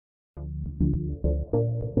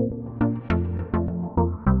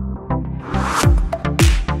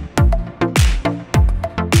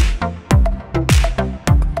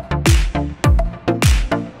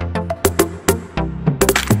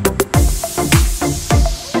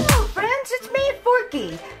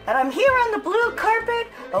Forky, and I'm here on the blue carpet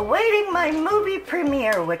awaiting my movie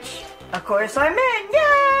premiere, which, of course, I'm in.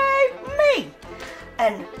 Yay! Me!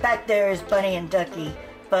 And back there is Bunny and Ducky,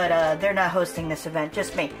 but they're not hosting this event,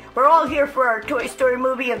 just me. We're all here for our Toy Story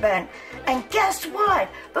movie event. And guess what?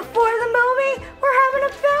 Before the movie, we're having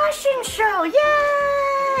a fashion show.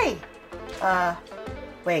 Yay!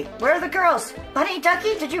 Wait, where are the girls? Bunny,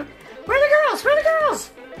 Ducky, where are the girls? Where are the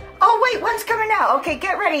girls? Oh, wait, one's coming out. Okay,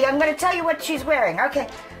 get ready. I'm going to tell you what she's wearing. Okay,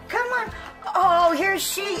 come on. Oh, here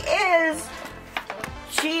she is.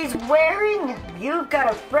 She's wearing You've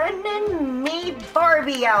Got a Friend in Me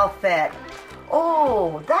Barbie outfit.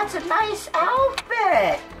 Oh, that's a nice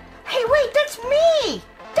outfit. Hey, wait, that's me.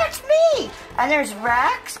 That's me. And there's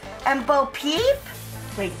Rex and Bo Peep.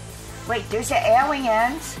 Wait, there's the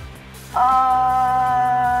aliens.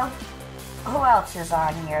 Who else is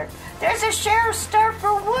on here? There's a sheriff's star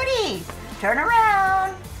for Woody. Turn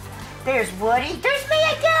around. There's Woody. There's me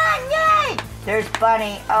again. Yay! There's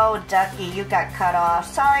Bunny. Oh, Ducky, you got cut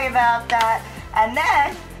off. Sorry about that. And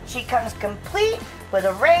then she comes complete with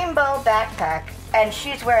a rainbow backpack. And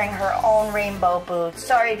she's wearing her own rainbow boots.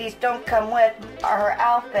 Sorry, these don't come with her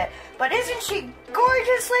outfit. But isn't she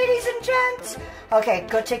gorgeous, ladies and gents? Okay,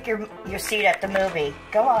 go take your seat at the movie.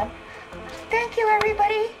 Go on. Thank you,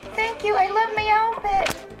 everybody. Thank you. I love my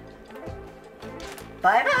outfit.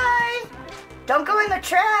 Bye-bye. Don't go in the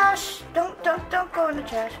trash. Don't go in the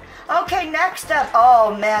trash. Okay, next up.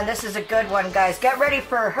 Oh, man, this is a good one, guys. Get ready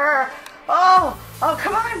for her. Oh,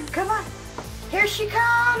 come on. Here she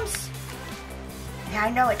comes. Yeah, I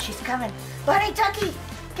know it. She's coming. Bunny, Ducky,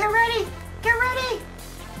 get ready.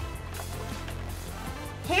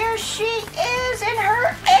 Here she is in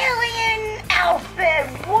her alien outfit.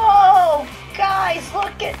 Whoa, guys,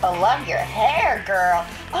 look at, I love your hair, girl.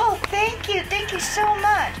 Oh, thank you so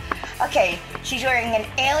much. Okay, she's wearing an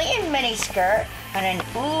alien mini skirt and an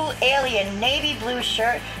alien navy blue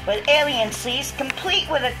shirt with alien sleeves, complete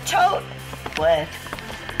with a tote with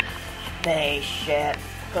spaceship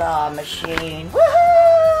claw machine.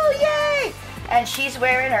 Woohoo! Yay! And she's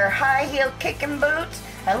wearing her high heel kicking boots,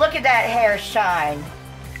 and look at that hair shine.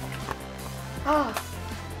 Oh,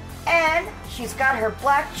 and she's got her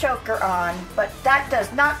black choker on, but that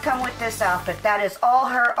does not come with this outfit. That is all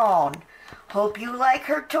her own. Hope you like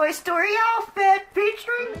her Toy Story outfit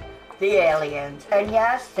featuring the aliens. And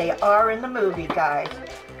yes, they are in the movie, guys.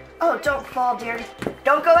 Oh, don't fall, dear.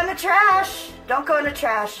 Don't go in the trash. Don't go in the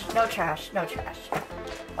trash. No trash.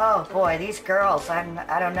 Oh, boy, these girls, I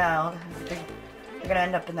don't know. They're going to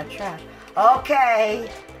end up in the trash.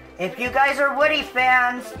 Okay. If you guys are Woody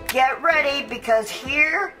fans, get ready because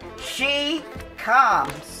here she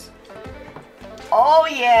comes. Oh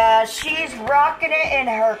yeah, she's rocking it in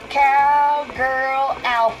her cowgirl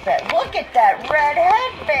outfit. Look at that red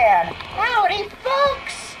headband. Howdy,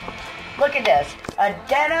 folks. Look at this. A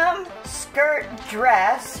denim skirt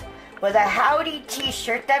dress with a Howdy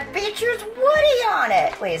t-shirt that features Woody on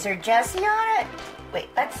it. Wait, is there Jessie on it? Wait,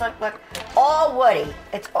 let's look. All Woody.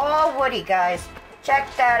 It's all Woody, guys.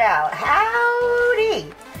 Check that out.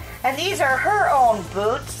 Howdy! And these are her own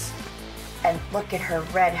boots. And look at her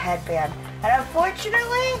red headband. And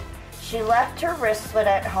unfortunately, she left her wristlet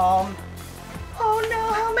at home. Oh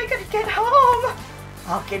no, how am I going to get home?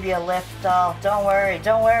 I'll give you a lift, doll. Don't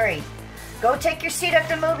worry. Go take your seat at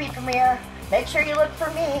the movie premiere. Make sure you look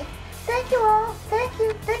for me. Thank you all. Thank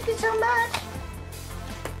you so much.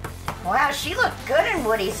 Wow, she looked good in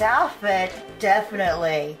Woody's outfit.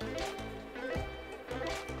 Definitely.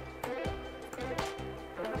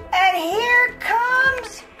 And here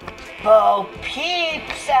comes Bo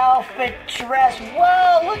Peep's outfit dress.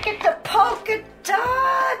 Whoa, look at the polka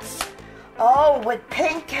dots. Oh, with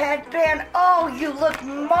pink headband. Oh, you look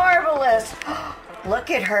marvelous. Look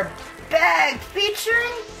at her bag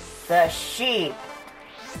featuring the sheep.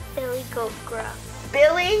 Billy, Goat, Gruff.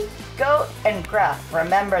 Billy, Goat, and Gruff.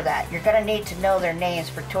 Remember that. You're going to need to know their names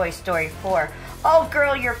for Toy Story 4. Oh,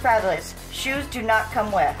 girl, you're fabulous. Shoes do not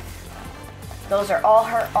come with. Those are all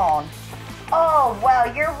her own. Oh, wow,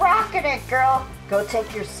 you're rocking it, girl. Go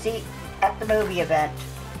take your seat at the movie event.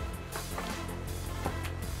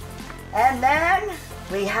 And then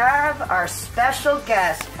we have our special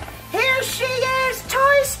guest. Here she is,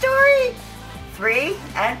 Toy Story 3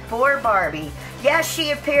 and 4 Barbie. Yes,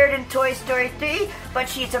 she appeared in Toy Story 3, but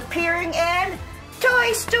she's appearing in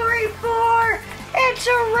Toy Story 4. It's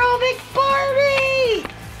aerobic Barbie.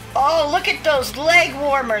 Oh, look at those leg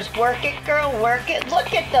warmers. Work it, girl, work it.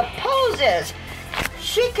 Look at the poses.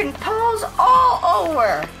 She can pose all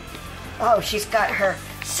over. Oh, she's got her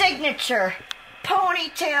signature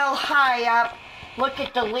ponytail high up. Look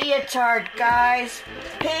at the leotard, guys.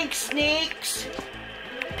 Pink sneaks.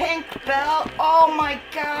 Pink belt. Oh my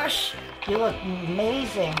gosh. You look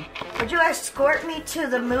amazing. Would you escort me to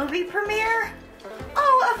the movie premiere?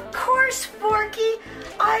 Oh, of course, Forky.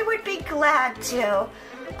 I would be glad to.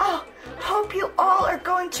 Oh, hope you all are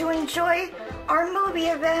going to enjoy our movie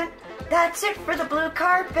event. That's it for the blue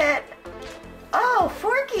carpet. Oh,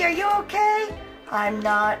 Forky, are you okay? I'm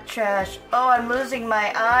not, Trash. Oh, I'm losing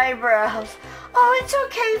my eyebrows. Oh, it's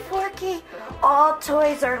okay, Forky. All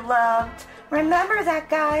toys are loved. Remember that,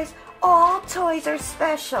 guys. All toys are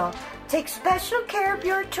special. Take special care of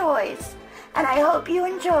your toys. And I hope you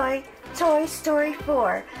enjoy Toy Story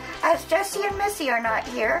 4. As Jessie and Missy are not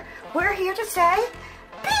here, we're here to say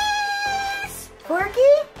peace! Forky?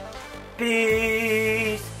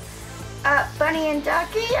 Peace! Bunny and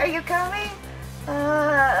Ducky, are you coming?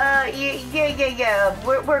 Yeah.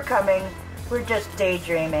 We're coming. We're just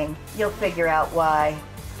daydreaming. You'll figure out why.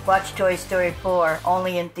 Watch Toy Story 4,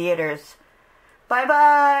 only in theaters.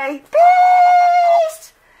 Bye-bye.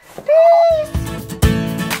 Peace! Peace!